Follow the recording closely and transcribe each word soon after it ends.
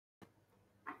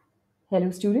Hello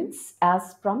students,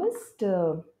 as promised,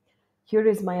 here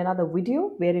is my another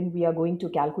video wherein we are going to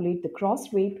calculate the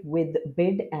cross rate with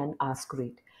bid and ask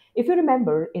rate. If you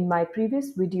remember, in my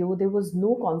previous video, there was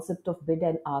no concept of bid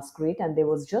and ask rate and there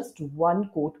was just one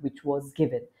quote which was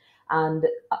given. And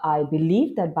I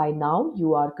believe that by now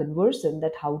you are conversant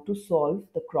that how to solve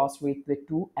the cross rate with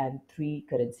two and three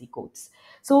currency quotes.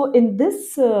 So in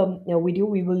this video,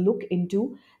 we will look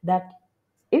into that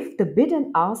if the bid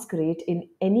and ask rate in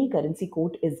any currency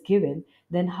quote is given,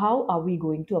 then how are we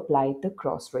going to apply the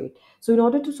cross rate? So, in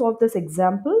order to solve this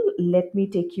example, let me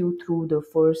take you through the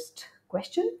first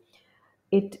question.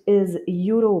 It is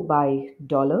euro by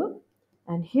dollar,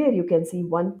 and here you can see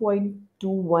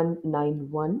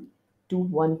 1.2191 to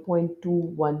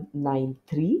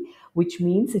 1.2193, which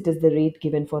means it is the rate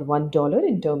given for $1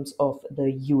 in terms of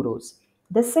the euros.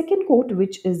 The second quote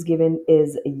which is given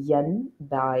is yen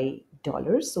by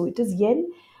dollars. So it is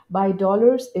yen by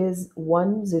dollars is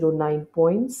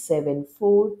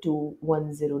 109.74 to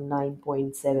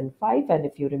 109.75. And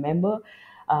if you remember,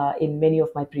 in many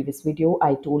of my previous video,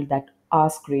 I told that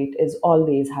ask rate is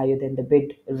always higher than the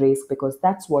bid rate because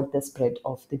that's what the spread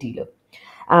of the dealer.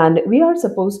 And we are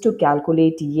supposed to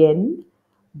calculate yen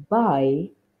by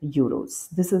euros.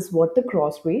 This is what the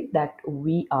cross rate that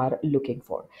we are looking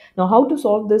for. Now, how to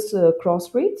solve this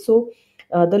cross rate? So,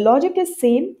 the logic is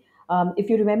same. If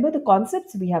you remember the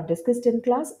concepts we have discussed in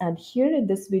class, and here in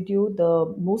this video,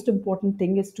 the most important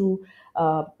thing is to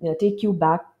take you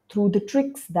back through the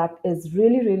tricks that is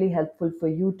really helpful for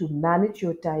you to manage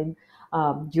your time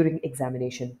during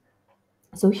examination.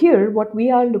 So here, what we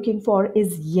are looking for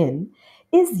is yen.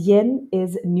 Is yen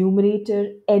is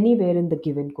numerator anywhere in the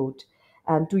given quote?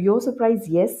 And to your surprise,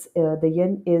 yes, the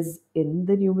yen is in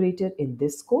the numerator in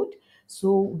this quote.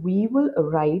 So we will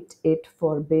write it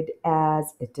for bid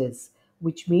as it is,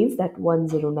 which means that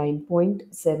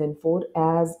 109.74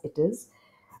 as it is.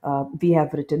 We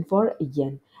have written for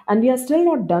yen. And we are still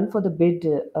not done for the bid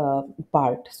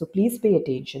part. So please pay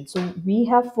attention. So we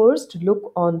have first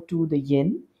look on to the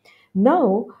yen.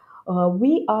 Now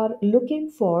we are looking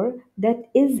for that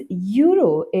is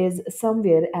euro is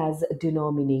somewhere as a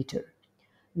denominator.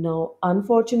 Now,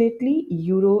 unfortunately,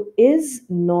 euro is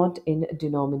not in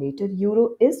denominator.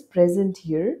 Euro is present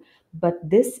here, but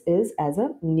this is as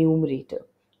a numerator,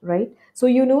 right? So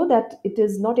you know that it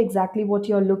is not exactly what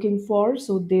you're looking for.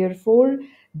 So therefore,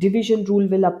 division rule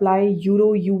will apply.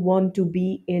 Euro you want to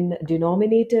be in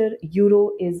denominator.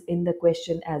 Euro is in the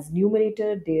question as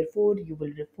numerator. Therefore, you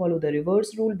will follow the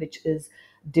reverse rule, which is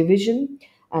division,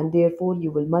 and therefore you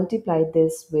will multiply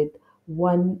this with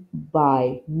 1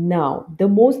 by. Now, the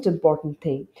most important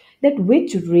thing, that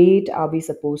which rate are we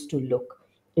supposed to look?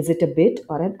 Is it a bid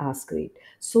or an ask rate?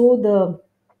 So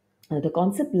the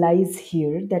concept lies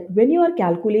here that when you are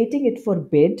calculating it for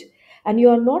bid and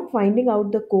you are not finding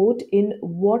out the quote in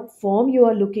what form you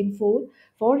are looking for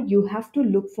you have to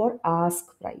look for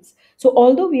ask price. So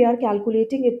although we are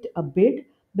calculating it a bid,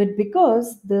 but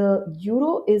because the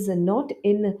euro is not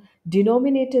in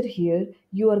denominator here,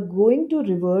 you are going to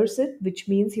reverse it, which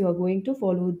means you are going to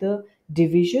follow the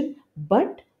division.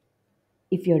 But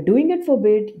if you're doing it for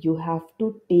bid, you have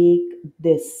to take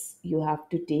this. You have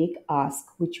to take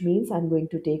ask, which means I'm going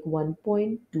to take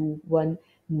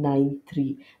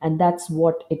 1.2193, and that's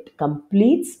what it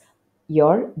completes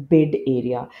your bid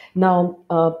area. Now,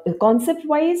 concept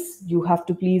wise, you have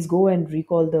to please go and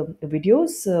recall the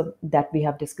videos that we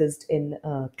have discussed in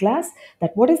class,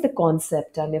 that what is the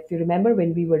concept. And if you remember,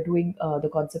 when we were doing the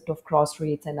concept of cross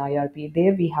rates and IRP,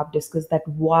 there we have discussed that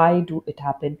why do it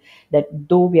happen that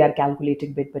though we are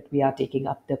calculating bid, but we are taking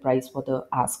up the price for the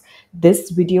ask. This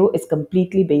video is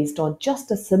completely based on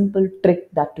just a simple trick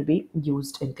that to be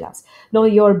used in class. Now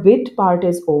your bid part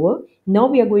is over. Now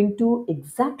we are going to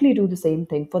exactly do the same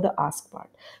thing for the ask part.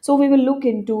 So we will look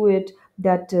into it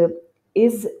that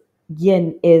is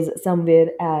yen is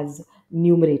somewhere as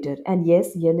numerator, and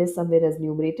yes, yen is somewhere as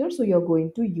numerator. So you're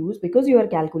going to use, because you are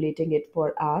calculating it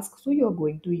for ask, so you're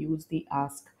going to use the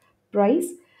ask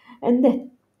price. And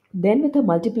then with a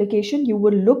multiplication you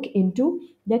will look into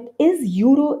that is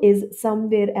euro is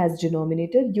somewhere as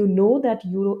denominator. You know that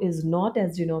euro is not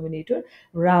as denominator,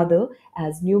 rather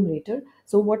as numerator.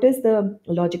 So what is the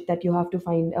logic that you have to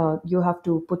find, you have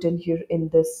to put in here in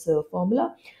this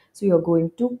formula? So you're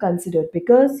going to consider,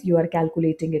 because you are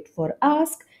calculating it for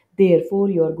ask,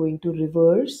 therefore you are going to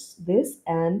reverse this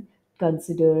and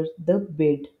consider the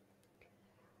bid.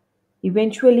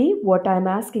 Eventually, what I'm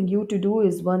asking you to do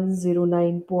is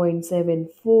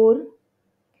 109.74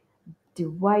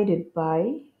 divided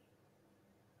by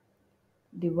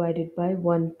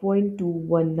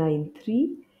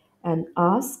 1.2193, and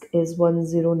ask is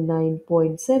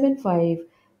 109.75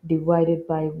 divided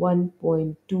by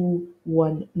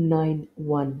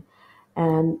 1.2191.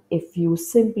 And if you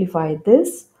simplify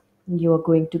this, you are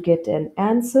going to get an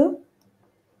answer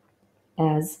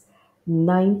as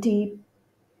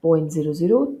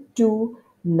 90.00 to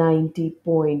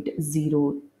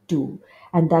 90.02,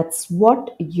 and that's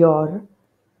what your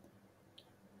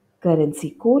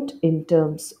currency quote in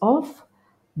terms of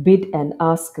bid and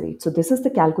ask rate. So this is the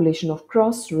calculation of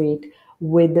cross rate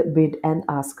with bid and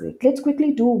ask rate. Let's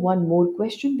quickly do one more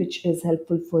question which is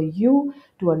helpful for you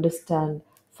to understand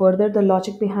further the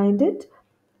logic behind it.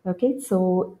 Okay,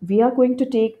 so we are going to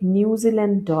take New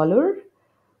Zealand dollar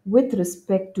with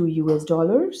respect to US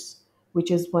dollars,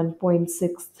 which is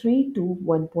 1.63 to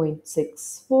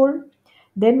 1.64.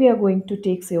 Then we are going to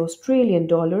take, say, Australian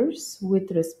dollars with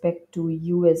respect to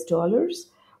US dollars,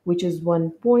 which is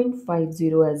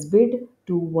 1.50 as bid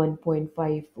to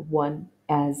 1.51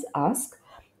 as ask.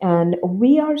 And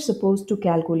we are supposed to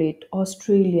calculate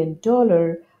Australian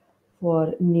dollar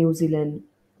for New Zealand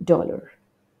dollar.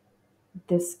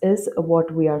 This is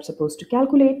what we are supposed to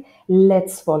calculate.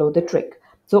 Let's follow the trick.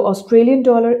 So Australian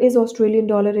dollar is Australian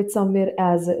dollar. It's somewhere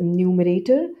as a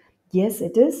numerator. Yes,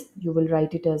 it is. You will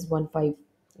write it as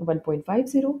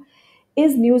 1.50.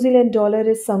 Is New Zealand dollar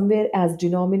is somewhere as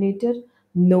denominator?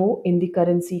 No, in the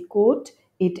currency quote,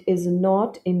 it is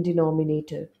not in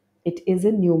denominator. It is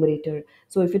a numerator.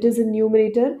 So if it is a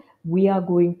numerator, we are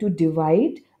going to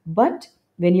divide. But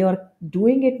when you are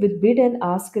doing it with bid and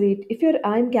ask rate, if you're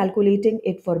I'm calculating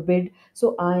it for bid,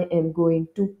 so I am going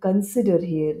to consider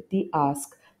here the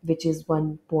ask, which is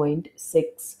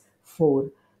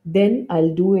 1.64. Then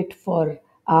I'll do it for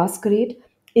ask rate.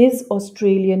 Is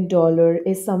Australian dollar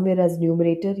is somewhere as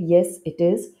numerator? Yes, it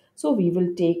is. So we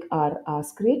will take our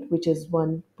ask rate, which is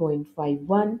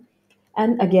 1.51.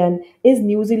 And again, is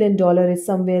New Zealand dollar is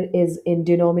somewhere is in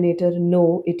denominator?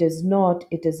 No, it is not.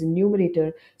 It is in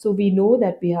numerator. So we know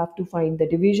that we have to find the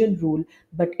division rule.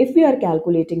 But if we are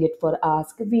calculating it for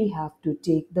ask, we have to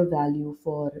take the value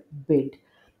for bid.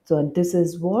 So and this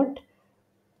is what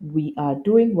we are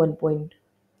doing.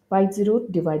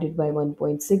 1.50 divided by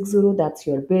 1.60, that's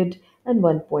your bid, and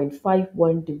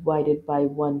 1.51 divided by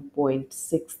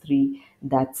 1.63,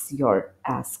 that's your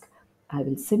ask. I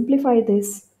will simplify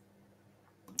this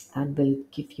and will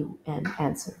give you an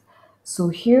answer. So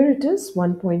here it is,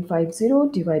 1.50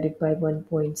 divided by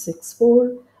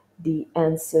 1.64. The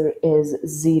answer is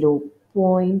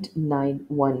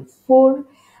 0.914.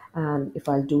 And if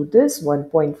I'll do this,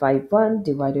 1.51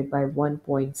 divided by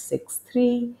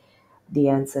 1.63, the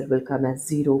answer will come as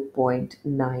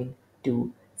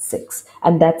 0.926.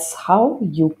 And that's how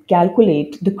you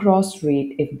calculate the cross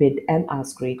rate if bid and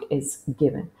ask rate is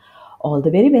given. All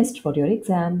the very best for your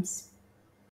exams.